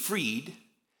can be freed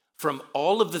from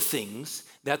all of the things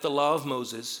that the law of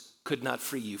Moses could not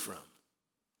free you from.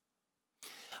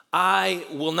 I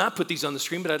will not put these on the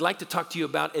screen, but I'd like to talk to you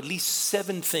about at least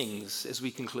 7 things as we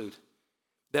conclude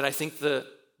that I think the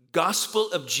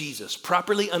gospel of Jesus,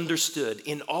 properly understood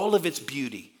in all of its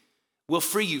beauty, will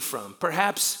free you from.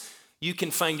 Perhaps you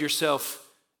can find yourself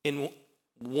in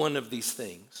one of these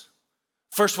things.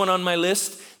 First one on my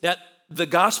list that the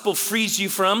gospel frees you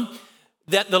from,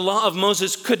 that the law of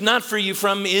Moses could not free you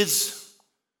from, is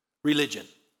religion.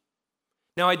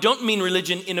 Now, I don't mean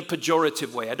religion in a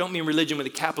pejorative way. I don't mean religion with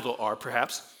a capital R,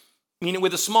 perhaps. I mean it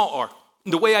with a small r.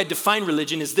 The way I define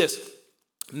religion is this: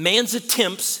 man's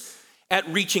attempts at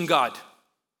reaching God.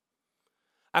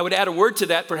 I would add a word to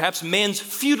that, perhaps man's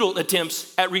futile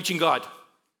attempts at reaching God.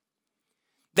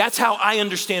 That's how I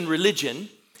understand religion.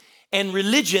 And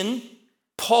religion,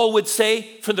 Paul would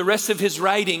say for the rest of his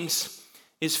writings,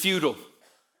 is futile.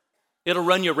 It'll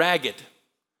run you ragged.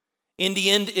 In the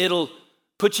end, it'll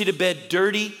put you to bed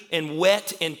dirty and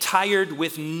wet and tired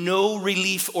with no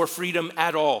relief or freedom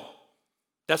at all.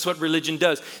 That's what religion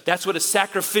does. That's what a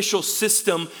sacrificial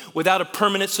system without a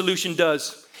permanent solution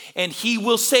does. And he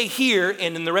will say here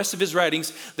and in the rest of his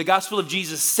writings, the gospel of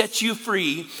Jesus sets you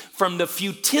free from the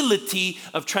futility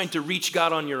of trying to reach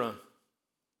God on your own.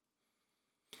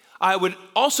 I would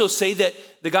also say that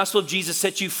the gospel of Jesus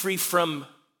sets you free from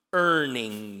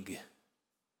earning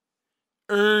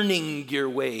your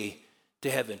way to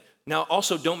heaven. Now,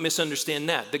 also don't misunderstand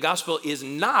that. The gospel is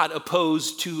not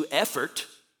opposed to effort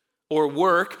or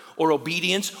work or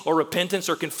obedience or repentance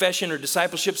or confession or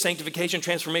discipleship, sanctification,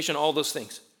 transformation, all those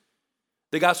things.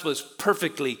 The gospel is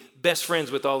perfectly best friends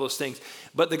with all those things.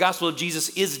 But the gospel of Jesus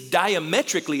is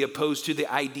diametrically opposed to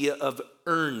the idea of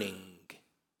earning.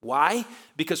 Why?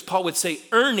 Because Paul would say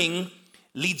earning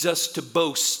leads us to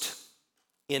boast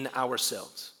in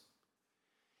ourselves.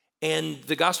 And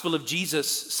the gospel of Jesus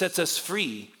sets us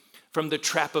free from the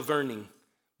trap of earning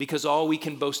because all we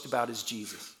can boast about is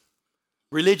Jesus.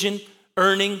 Religion,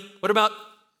 earning, what about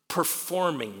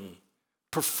performing,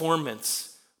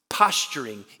 performance,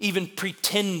 posturing, even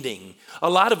pretending?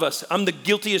 A lot of us, I'm the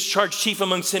guiltiest charged chief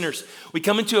among sinners. We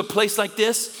come into a place like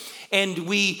this and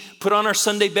we put on our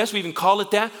Sunday best, we even call it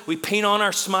that. We paint on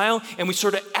our smile and we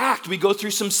sort of act. We go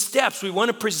through some steps. We want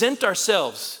to present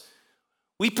ourselves.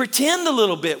 We pretend a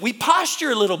little bit. We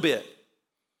posture a little bit.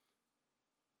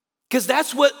 Because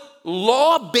that's what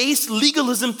law-based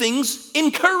legalism things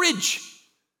encourage.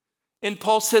 And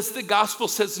Paul says, the gospel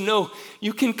says, no,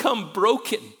 you can come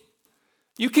broken.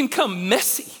 You can come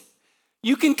messy.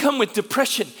 You can come with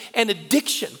depression and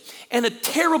addiction and a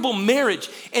terrible marriage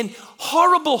and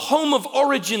horrible home of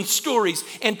origin stories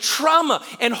and trauma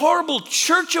and horrible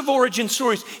church of origin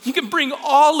stories. You can bring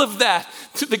all of that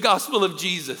to the gospel of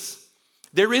Jesus.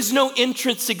 There is no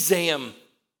entrance exam.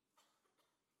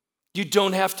 You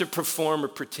don't have to perform or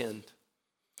pretend.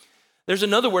 There's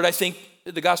another word I think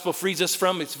the gospel frees us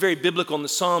from. It's very biblical in the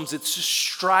Psalms. It's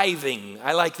striving.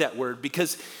 I like that word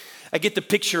because I get the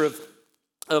picture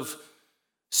of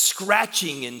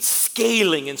scratching and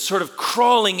scaling and sort of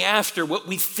crawling after what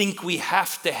we think we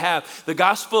have to have. The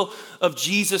gospel of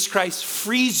Jesus Christ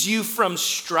frees you from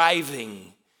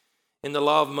striving, and the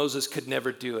law of Moses could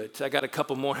never do it. I got a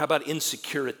couple more. How about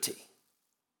insecurity?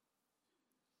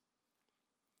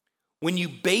 When you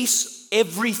base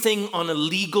everything on a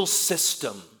legal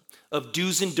system of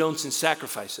do's and don'ts and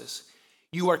sacrifices,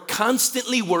 you are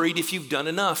constantly worried if you've done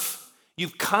enough.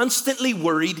 You've constantly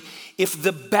worried if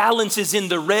the balance is in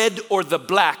the red or the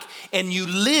black, and you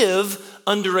live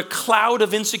under a cloud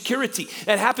of insecurity.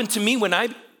 That happened to me when I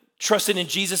trusted in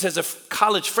Jesus as a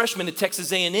college freshman at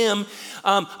Texas A&M.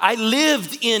 I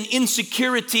lived in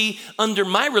insecurity under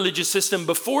my religious system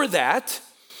before that.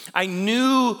 I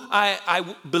knew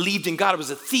I believed in God. I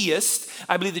was a theist.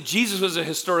 I believed that Jesus was a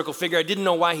historical figure. I didn't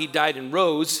know why he died and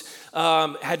rose.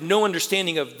 Had no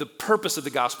understanding of the purpose of the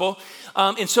gospel.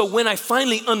 And so when I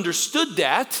finally understood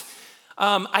that,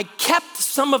 I kept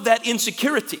some of that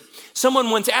insecurity.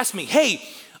 Someone once asked me, hey,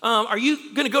 are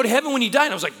you going to go to heaven when you die?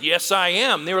 And I was like, yes, I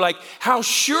am. They were like, how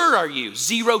sure are you?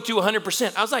 0 to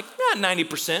 100%. I was like,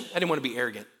 90%. I didn't want to be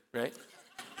arrogant, right?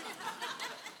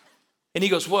 And he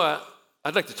goes, well,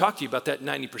 I'd like to talk to you about that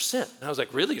 90%. And I was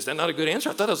like, really? Is that not a good answer?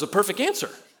 I thought that was a perfect answer.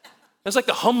 That's like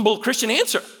the humble Christian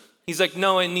answer. He's like,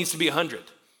 no, it needs to be 100.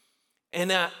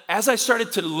 And as I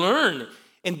started to learn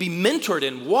and be mentored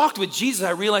and walked with Jesus,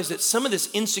 I realized that some of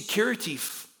this insecurity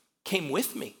came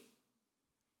with me.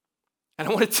 And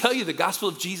I want to tell you, the gospel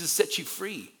of Jesus sets you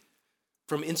free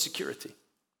from insecurity.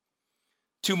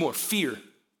 2 more, fear.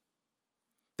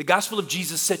 The gospel of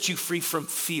Jesus sets you free from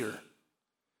fear.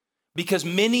 Because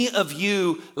many of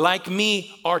you, like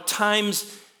me, are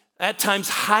at times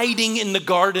hiding in the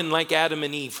garden like Adam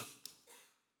and Eve.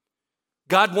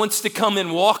 God wants to come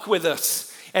and walk with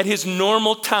us at his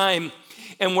normal time,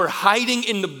 and we're hiding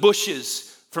in the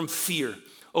bushes from fear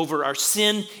over our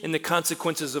sin and the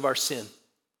consequences of our sin.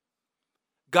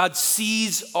 God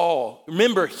sees all.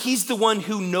 Remember, he's the one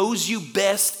who knows you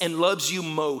best and loves you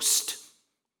most.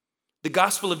 The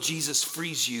gospel of Jesus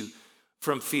frees you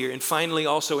from fear. And finally,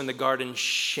 also in the garden,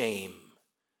 shame.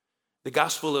 The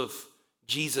gospel of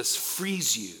Jesus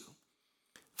frees you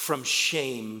from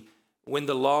shame when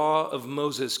the law of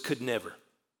Moses could never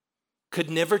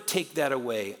take that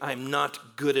away. I'm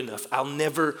not good enough. I'll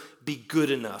never be good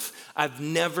enough. I've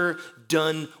never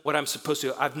done what I'm supposed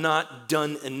to. I've not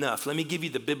done enough. Let me give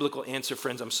you the biblical answer,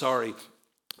 friends. I'm sorry.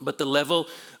 But the level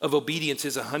of obedience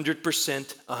is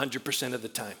 100% of the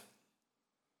time.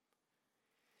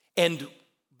 And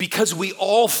because we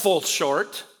all fall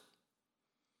short,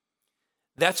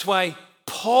 that's why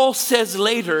Paul says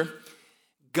later,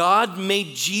 God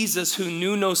made Jesus, who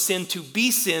knew no sin, to be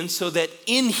sin, so that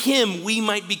in him we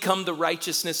might become the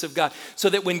righteousness of God. So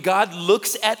that when God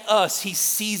looks at us, he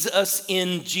sees us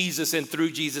in Jesus and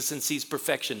through Jesus and sees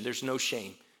perfection. There's no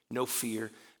shame, no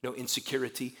fear, no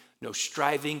insecurity, no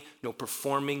striving, no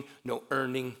performing, no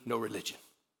earning, no religion.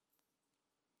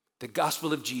 The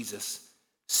gospel of Jesus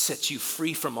sets you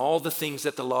free from all the things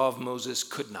that the law of Moses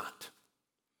could not.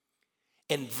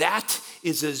 And that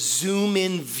is a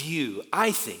zoom-in view,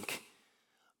 I think,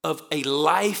 of a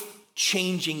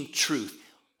life-changing truth.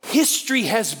 History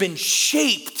has been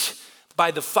shaped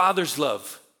by the Father's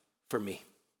love for me.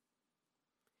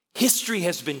 History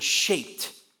has been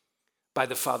shaped by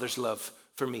the Father's love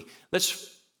for me.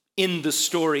 Let's end the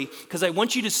story, because I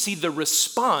want you to see the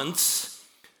response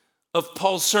of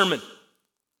Paul's sermon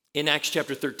in Acts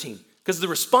chapter 13, because the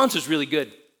response is really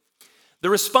good. The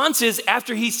response is,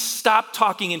 after he stopped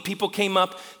talking and people came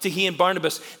up to he and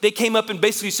Barnabas, they came up and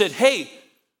basically said, hey,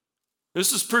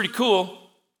 this is pretty cool,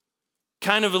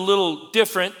 kind of a little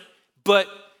different, but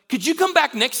could you come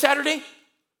back next Saturday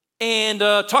and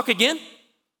talk again?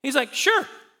 He's like, sure.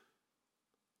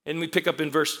 And we pick up in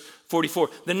verse 44.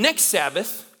 The next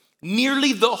Sabbath,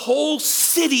 nearly the whole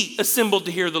city assembled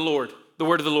to hear the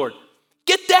word of the Lord.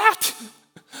 Get that?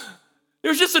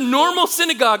 There's just a normal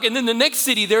synagogue, and then the next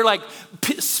city, they're like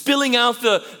spilling out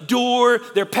the door.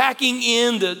 They're packing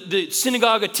in. The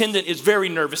synagogue attendant is very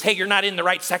nervous. Hey, you're not in the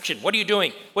right section. What are you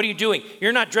doing? What are you doing?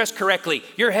 You're not dressed correctly.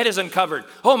 Your head is uncovered.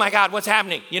 Oh my God, what's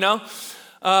happening? You know?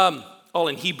 All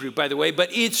in Hebrew, by the way, but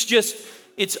it's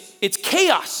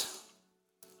chaos.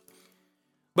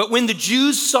 But when the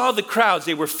Jews saw the crowds,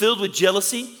 they were filled with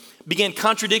jealousy, began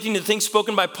contradicting the things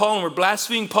spoken by Paul, and were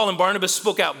blaspheming. Paul and Barnabas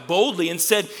spoke out boldly and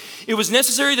said, it was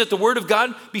necessary that the word of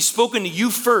God be spoken to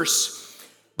you first.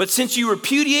 But since you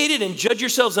repudiated and judge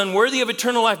yourselves unworthy of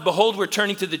eternal life, behold, we're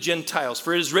turning to the Gentiles.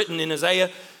 For it is written in Isaiah,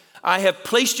 I have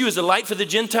placed you as a light for the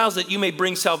Gentiles that you may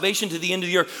bring salvation to the end of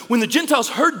the earth. When the Gentiles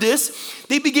heard this,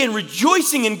 they began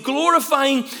rejoicing and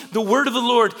glorifying the word of the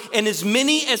Lord. And as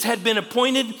many as had been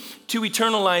appointed to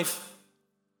eternal life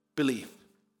believed.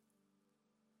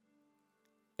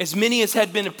 As many as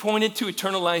had been appointed to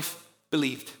eternal life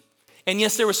believed. And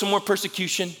yes, there was some more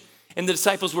persecution. And the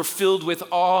disciples were filled with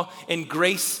awe and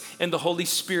grace and the Holy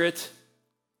Spirit.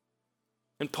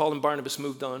 And Paul and Barnabas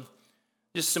moved on.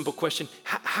 Just a simple question.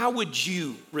 How would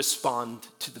you respond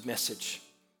to the message?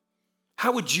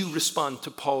 How would you respond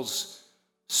to Paul's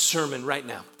sermon right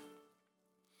now?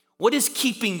 What is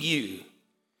keeping you,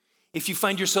 if you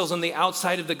find yourselves on the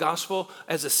outside of the gospel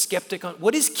as a skeptic,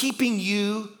 what is keeping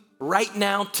you right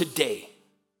now today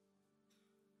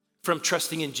from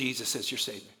trusting in Jesus as your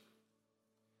Savior?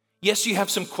 Yes, you have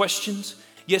some questions.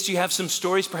 Yes, you have some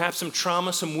stories, perhaps some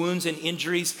trauma, some wounds and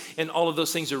injuries, and all of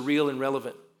those things are real and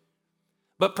relevant.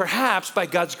 But perhaps by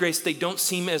God's grace, they don't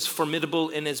seem as formidable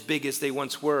and as big as they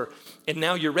once were. And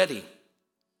now you're ready.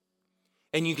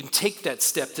 And you can take that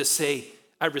step to say,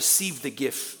 I receive the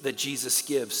gift that Jesus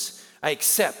gives. I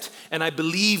accept and I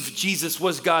believe Jesus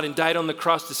was God and died on the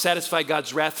cross to satisfy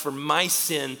God's wrath for my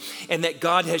sin, and that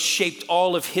God has shaped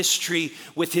all of history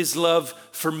with his love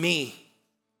for me.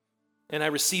 And I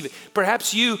receive it.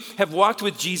 Perhaps you have walked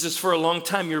with Jesus for a long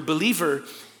time. You're a believer,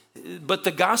 but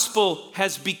the gospel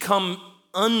has become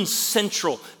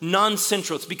uncentral,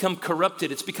 non-central. It's become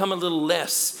corrupted. It's become a little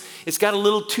less. It's got a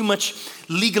little too much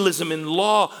legalism and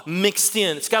law mixed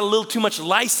in. It's got a little too much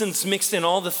license mixed in,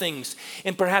 all the things.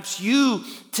 And perhaps you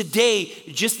today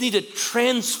just need a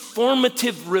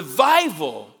transformative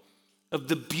revival of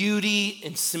the beauty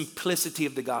and simplicity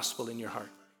of the gospel in your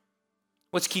heart.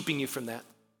 What's keeping you from that?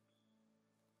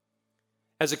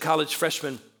 As a college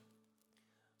freshman,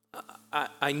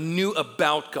 I knew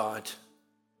about God.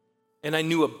 And I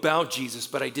knew about Jesus,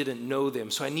 but I didn't know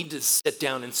them. So I needed to sit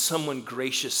down, and someone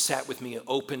gracious sat with me and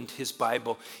opened his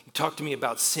Bible. He talked to me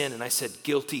about sin, and I said,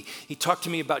 guilty. He talked to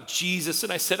me about Jesus,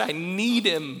 and I said, I need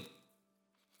him.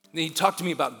 And he talked to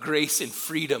me about grace and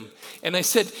freedom. And I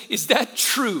said, is that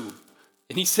true?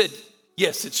 And he said,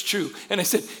 yes, it's true. And I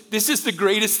said, this is the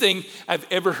greatest thing I've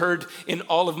ever heard in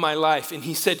all of my life. And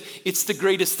he said, it's the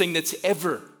greatest thing that's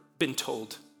ever been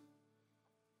told.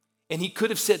 And he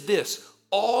could have said this,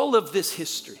 all of this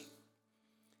history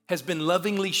has been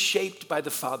lovingly shaped by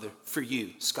the Father for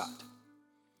you, Scott.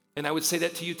 And I would say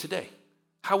that to you today.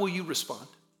 How will you respond?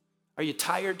 Are you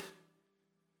tired?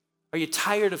 Are you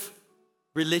tired of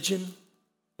religion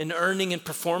and earning and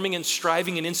performing and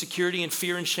striving and insecurity and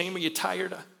fear and shame? Are you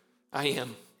tired? I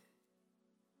am.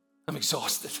 I'm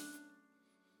exhausted.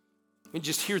 And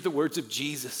just hear the words of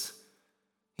Jesus.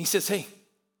 He says, hey,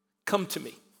 come to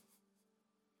me.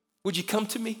 Would you come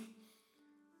to me?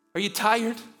 Are you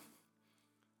tired?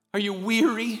 Are you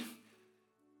weary?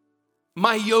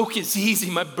 My yoke is easy,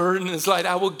 my burden is light.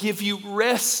 I will give you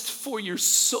rest for your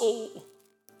soul.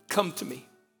 Come to me.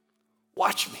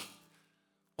 Watch me.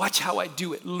 Watch how I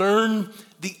do it. Learn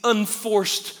the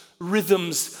unforced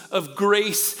rhythms of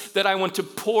grace that I want to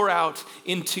pour out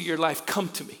into your life. Come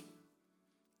to me.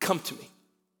 Come to me.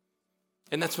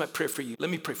 And that's my prayer for you. Let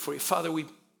me pray for you. Father, we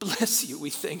bless you. We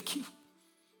thank you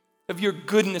of your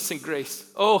goodness and grace.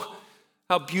 Oh,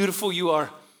 how beautiful you are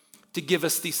to give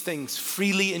us these things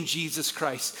freely in Jesus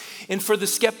Christ. And for the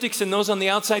skeptics and those on the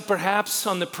outside, perhaps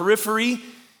on the periphery,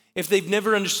 if they've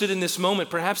never understood in this moment,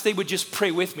 perhaps they would just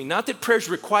pray with me. Not that prayer is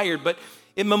required, but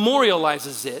it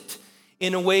memorializes it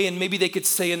in a way, and maybe they could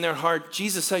say in their heart,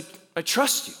 Jesus, I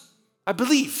trust you. I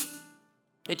believe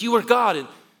that you are God, and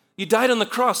you died on the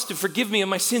cross to forgive me of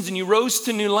my sins, and you rose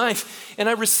to new life, and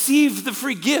I received the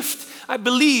free gift. I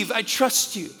believe, I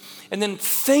trust you. And then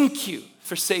thank you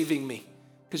for saving me,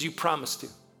 because you promised to,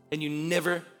 and you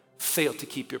never fail to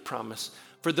keep your promise.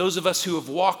 For those of us who have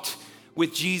walked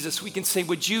with Jesus, we can say,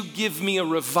 would you give me a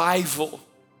revival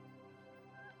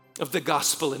of the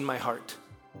gospel in my heart?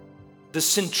 The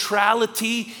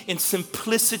centrality and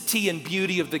simplicity and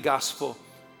beauty of the gospel.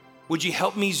 Would you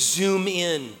help me zoom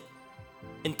in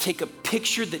and take a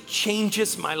picture that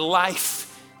changes my life,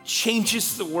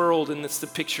 changes the world, and it's the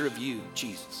picture of you,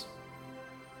 Jesus.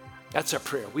 That's our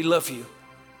prayer. We love you.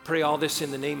 Pray all this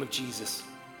in the name of Jesus.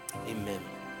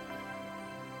 Amen.